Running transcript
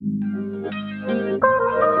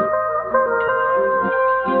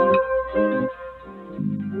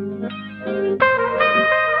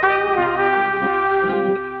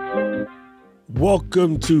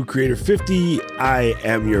welcome to Creator 50. I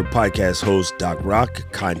am your podcast host, Doc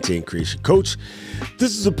Rock, content creation coach.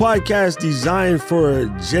 This is a podcast designed for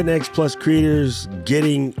Gen X Plus creators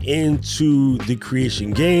getting into the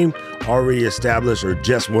creation game, already established, or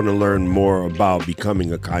just want to learn more about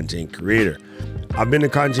becoming a content creator. I've been a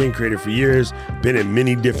content creator for years, been in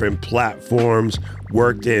many different platforms,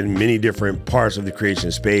 worked in many different parts of the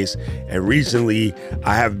creation space, and recently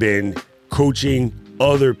I have been coaching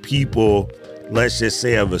other people, let's just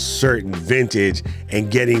say of a certain vintage, and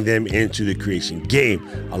getting them into the creation game.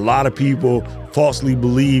 A lot of people falsely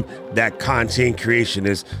believe that content creation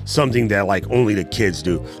is something that like only the kids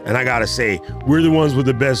do. And I gotta say, we're the ones with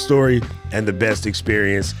the best story and the best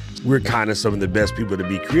experience. We're kind of some of the best people to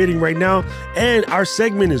be creating right now. And our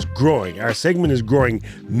segment is growing. Our segment is growing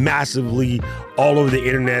massively all over the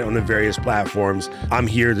internet on the various platforms. I'm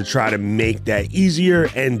here to try to make that easier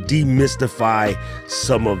and demystify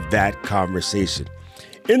some of that conversation.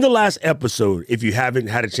 In the last episode, if you haven't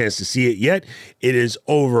had a chance to see it yet, it is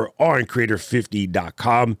over on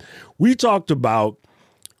creator50.com. We talked about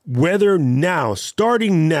whether now,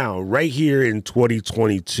 starting now, right here in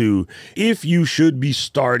 2022, if you should be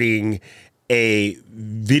starting a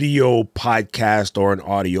video podcast or an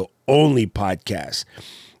audio only podcast.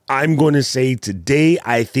 I'm going to say today,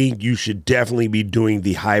 I think you should definitely be doing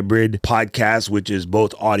the hybrid podcast, which is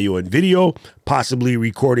both audio and video, possibly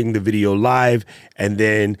recording the video live and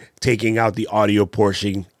then taking out the audio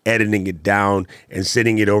portion, editing it down and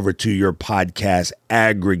sending it over to your podcast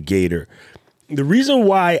aggregator. The reason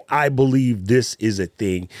why I believe this is a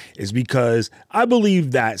thing is because I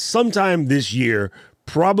believe that sometime this year,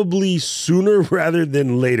 probably sooner rather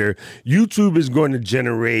than later, YouTube is going to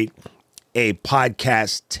generate a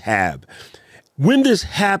podcast tab. When this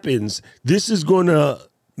happens, this is going to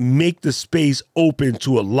make the space open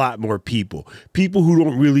to a lot more people who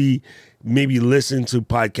don't really maybe listen to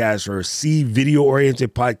podcasts or see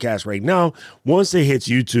video-oriented podcasts right now. Once it hits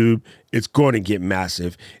YouTube, it's going to get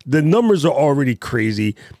massive. The numbers are already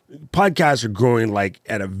crazy. Podcasts are growing like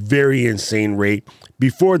at a very insane rate.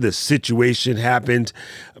 Before the situation happened,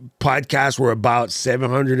 podcasts were about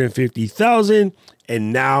 750,000,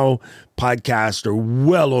 and now podcasts are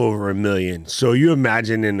well over 1 million. So you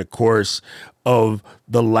imagine in the course of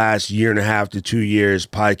the last year and a half to 2 years,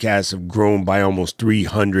 podcasts have grown by almost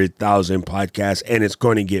 300,000 podcasts, and it's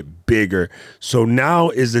going to get bigger. So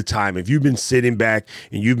now is the time. If you've been sitting back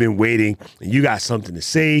and you've been waiting and you got something to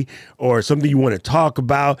say or something you want to talk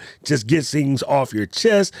about, just get things off your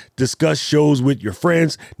chest, discuss shows with your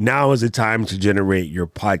friends, now is the time to generate your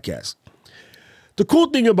podcast. The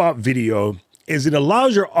cool thing about video is it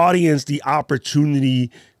allows your audience the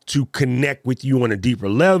opportunity to connect with you on a deeper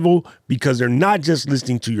level because they're not just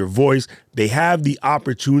listening to your voice. They have the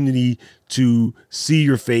opportunity to see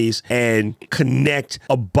your face and connect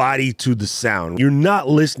a body to the sound. You're not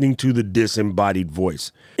listening to the disembodied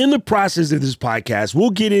voice. In the process of this podcast, we'll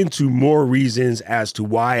get into more reasons as to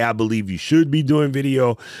why I believe you should be doing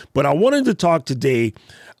video. But I wanted to talk today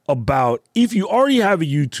about if you already have a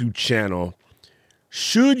YouTube channel,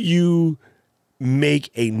 should you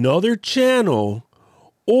make another channel,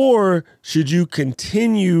 or should you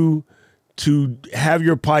continue to have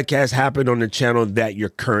your podcast happen on the channel that you're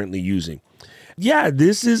currently using? Yeah,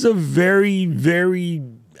 this is a very, very,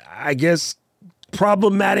 I guess,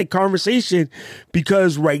 problematic conversation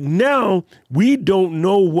because right now we don't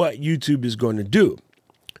know what YouTube is going to do.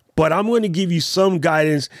 But I'm going to give you some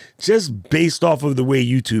guidance just based off of the way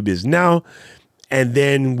YouTube is now, and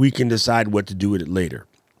then we can decide what to do with it later.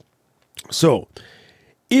 So,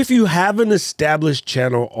 if you have an established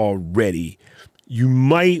channel already, you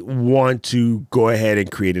might want to go ahead and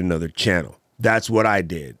create another channel. That's what I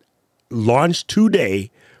did. Launched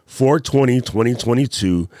today,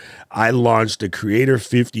 4/20/2022, I launched the Creator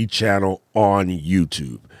 50 channel on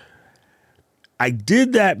YouTube. I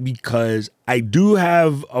did that because I do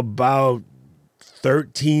have about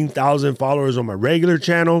 13,000 followers on my regular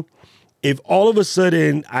channel. If all of a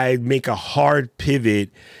sudden I make a hard pivot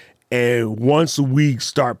and once a week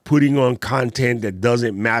start putting on content that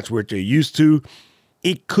doesn't match what they're used to,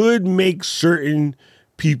 it could make certain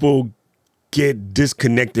people get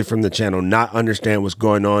disconnected from the channel, not understand what's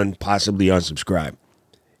going on, possibly unsubscribe.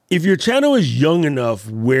 If your channel is young enough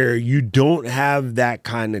where you don't have that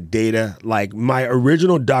kind of data, like my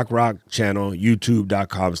original Doc Rock channel,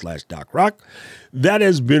 youtube.com/DocRock, that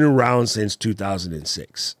has been around since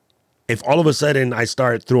 2006. If all of a sudden I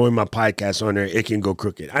start throwing my podcast on there, it can go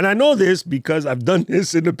crooked. And I know this because I've done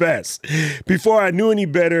this in the past. Before I knew any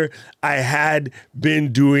better, I had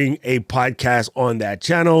been doing a podcast on that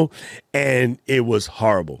channel and it was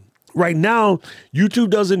horrible. Right now, YouTube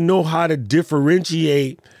doesn't know how to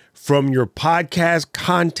differentiate from your podcast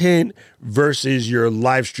content versus your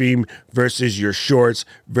live stream versus your shorts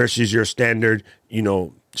versus your standard,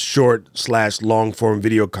 short/long form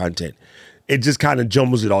video content. It just kind of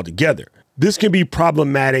jumbles it all together. This can be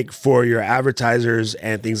problematic for your advertisers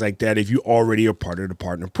and things like that if you already are part of the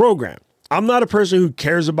partner program. I'm not a person who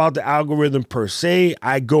cares about the algorithm per se.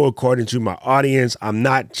 I go according to my audience. I'm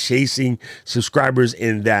not chasing subscribers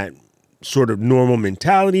in that sort of normal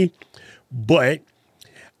mentality, but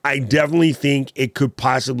I definitely think it could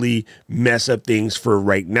possibly mess up things for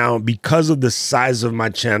right now because of the size of my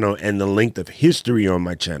channel and the length of history on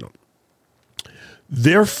my channel.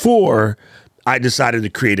 Therefore, I decided to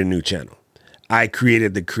create a new channel. I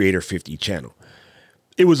created the Creator 50 channel.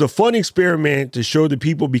 It was a fun experiment to show the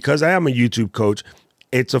people, because I am a YouTube coach,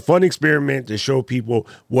 it's a fun experiment to show people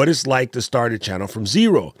what it's like to start a channel from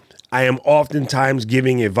zero. I am oftentimes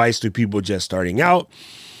giving advice to people just starting out,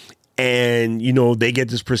 and, they get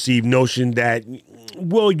this perceived notion that,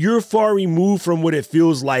 well, you're far removed from what it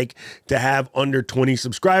feels like to have under 20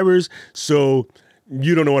 subscribers, so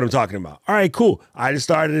you don't know what I'm talking about. All right, cool. I just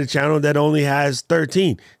started a channel that only has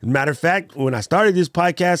 13. As a matter of fact, when I started this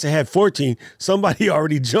podcast, it had 14. Somebody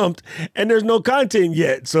already jumped and there's no content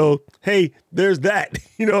yet. So, hey, there's that,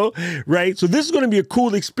 right? So this is going to be a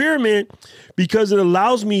cool experiment because it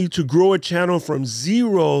allows me to grow a channel from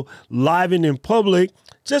zero live and in public,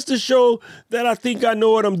 just to show that I think I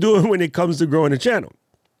know what I'm doing when it comes to growing a channel.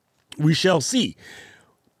 We shall see.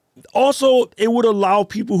 Also, it would allow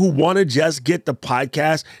people who want to just get the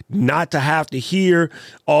podcast not to have to hear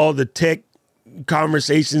all the tech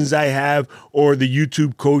conversations I have or the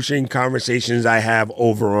YouTube coaching conversations I have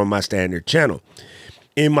over on my standard channel.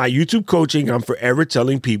 In my YouTube coaching, I'm forever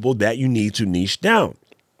telling people that you need to niche down.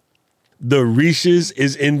 The riches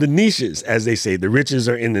is in the niches, as they say. The riches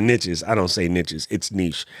are in the niches. I don't say niches, it's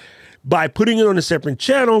niche. By putting it on a separate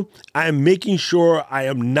channel, I am making sure I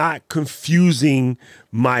am not confusing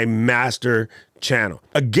my master channel.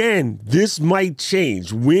 Again, this might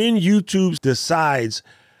change when YouTube decides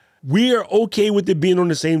we are okay with it being on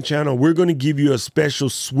the same channel. We're going to give you a special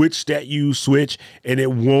switch that you switch and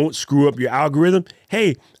it won't screw up your algorithm.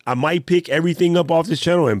 Hey, I might pick everything up off this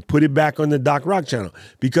channel and put it back on the Doc Rock channel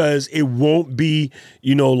because it won't be,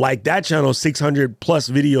 like that channel, 600 plus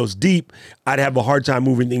videos deep. I'd have a hard time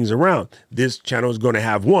moving things around. This channel is going to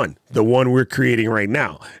have the one we're creating right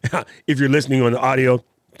now. If you're listening on the audio,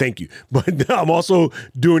 thank you. But I'm also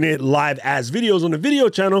doing it live as videos on the video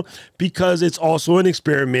channel because it's also an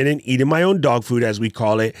experiment in eating my own dog food, as we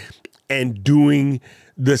call it, and doing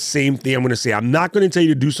the same thing. I'm going to say, I'm not going to tell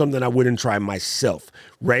you to do something I wouldn't try myself,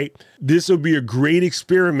 right? This will be a great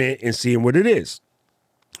experiment in seeing what it is.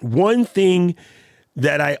 One thing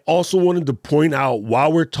that I also wanted to point out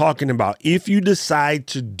while we're talking about, if you decide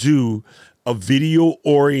to do a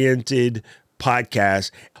video-oriented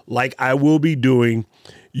podcast like I will be doing,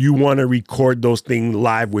 you want to record those things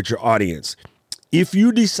live with your audience. If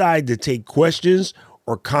you decide to take questions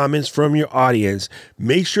or comments from your audience,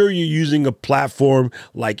 make sure you're using a platform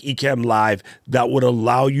like Ecamm Live that would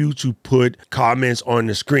allow you to put comments on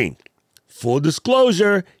the screen. Full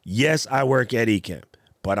disclosure, yes, I work at Ecamm,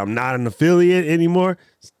 but I'm not an affiliate anymore.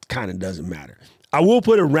 It kind of doesn't matter. I will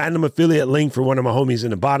put a random affiliate link for one of my homies in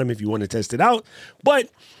the bottom if you want to test it out. But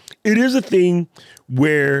it is a thing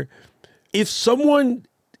where if someone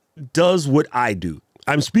does what I do,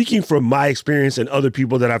 I'm speaking from my experience and other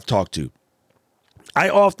people that I've talked to. I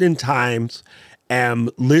oftentimes am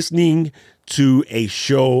listening to a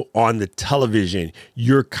show on the television.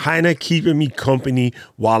 You're kind of keeping me company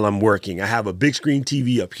while I'm working. I have a big screen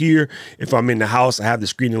TV up here. If I'm in the house, I have the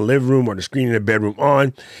screen in the living room or the screen in the bedroom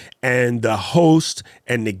on. And the host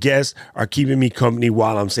and the guests are keeping me company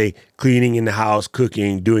while I'm, say, cleaning in the house,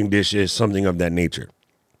 cooking, doing dishes, something of that nature.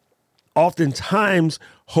 Oftentimes,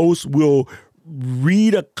 hosts will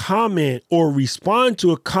read a comment or respond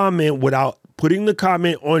to a comment without putting the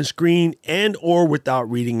comment on screen and or without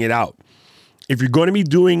reading it out. If you're going to be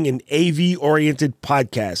doing an AV-oriented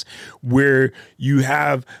podcast where you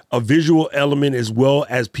have a visual element as well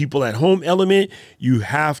as people at home element, you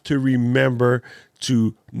have to remember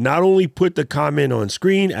to not only put the comment on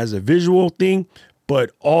screen as a visual thing,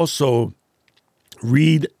 but also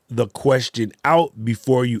read the question out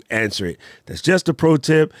before you answer it. That's just a pro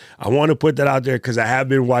tip. I want to put that out there because I have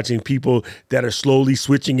been watching people that are slowly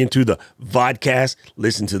switching into the vodcast.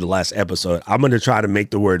 Listen to the last episode. I'm going to try to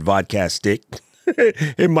make the word vodcast stick.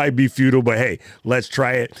 It might be futile, but hey, let's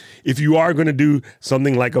try it. If you are going to do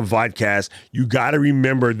something like a vodcast, you got to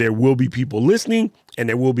remember there will be people listening and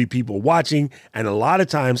there will be people watching. And a lot of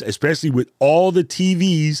times, especially with all the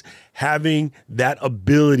TVs having that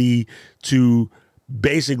ability to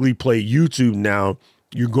basically play YouTube now,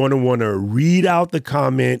 you're going to want to read out the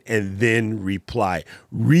comment and then reply.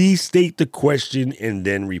 Restate the question and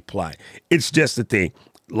then reply. It's just a thing.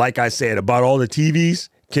 Like I said, about all the TVs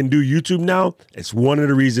can do YouTube now, it's one of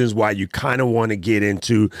the reasons why you kind of want to get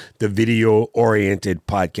into the video-oriented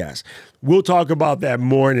podcast. We'll talk about that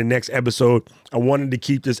more in the next episode. I wanted to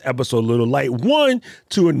keep this episode a little light. One,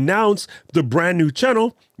 to announce the brand new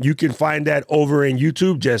channel. You can find that over in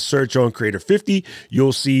YouTube. Just search on Creator 50.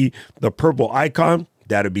 You'll see the purple icon.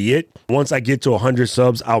 That'll be it. Once I get to 100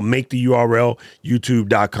 subs, I'll make the URL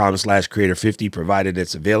youtube.com/creator50, provided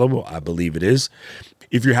it's available. I believe it is.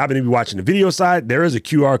 If you happen to be watching the video side, there is a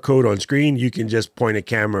QR code on screen. You can just point a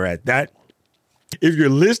camera at that. If you're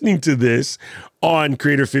listening to this on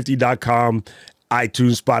creator50.com,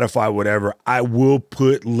 iTunes, Spotify, whatever, I will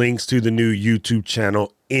put links to the new YouTube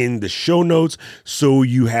channel in the show notes so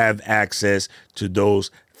you have access to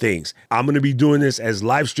those things. I'm going to be doing this as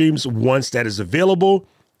live streams once that is available.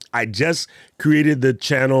 I just created the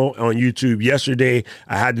channel on YouTube yesterday.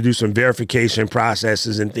 I had to do some verification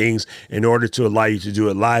processes and things in order to allow you to do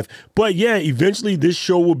it live. But yeah, eventually this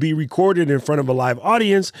show will be recorded in front of a live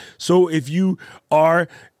audience. So if you are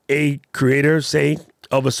a creator, say,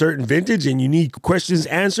 of a certain vintage and you need questions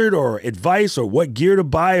answered or advice or what gear to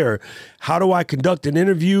buy or how do I conduct an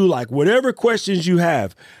interview, like whatever questions you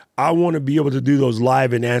have, I want to be able to do those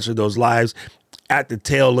live and answer those lives at the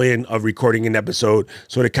tail end of recording an episode.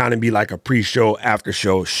 So to kind of be like a pre-show, after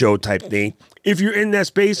show type thing. If you're in that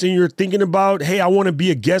space and you're thinking about, hey, I want to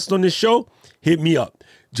be a guest on this show, hit me up.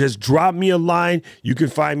 Just drop me a line. You can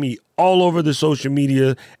find me all over the social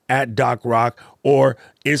media at Doc Rock or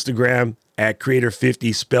Instagram at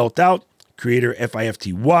Creator50 spelled out, Creator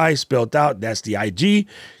FIFTY spelled out. That's the IG.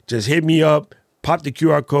 Just hit me up. Pop the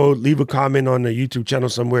QR code, leave a comment on the YouTube channel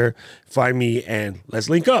somewhere, find me, and let's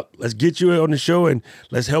link up. Let's get you on the show, and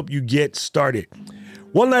let's help you get started.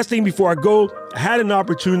 One last thing before I go, I had an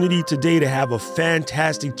opportunity today to have a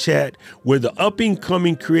fantastic chat with an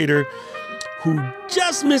up-and-coming creator who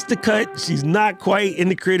just missed the cut. She's not quite in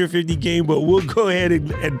the Creator 50 game, but we'll go ahead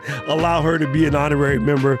and allow her to be an honorary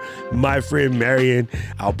member. My friend Marion,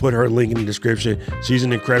 I'll put her link in the description. She's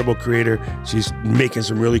an incredible creator. She's making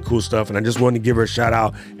some really cool stuff, and I just wanted to give her a shout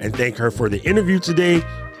out and thank her for the interview today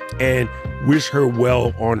and wish her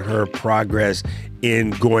well on her progress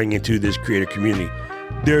in going into this creator community.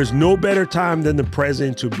 There's no better time than the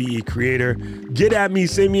present to be a creator. Get at me,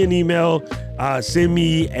 send me an email, send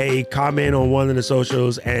me a comment on one of the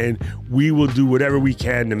socials, and we will do whatever we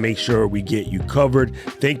can to make sure we get you covered.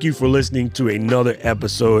 Thank you for listening to another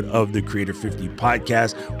episode of the Creator 50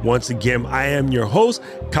 podcast. Once again, I am your host,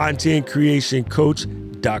 content creation coach,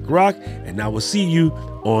 Doc Rock, and I will see you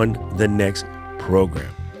on the next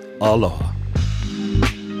program. Aloha.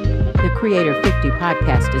 The Creator 50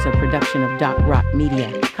 podcast is a production of Doc Rock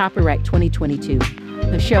Media. Copyright 2022.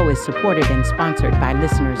 The show is supported and sponsored by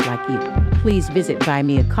listeners like you. Please visit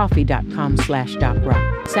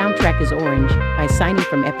buymeacoffee.com/DocRock. Soundtrack is Orange by Signing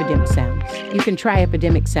from Epidemic Sounds. You can try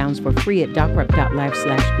Epidemic Sounds for free at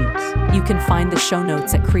docrock.live/beats. You can find the show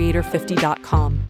notes at creator50.com.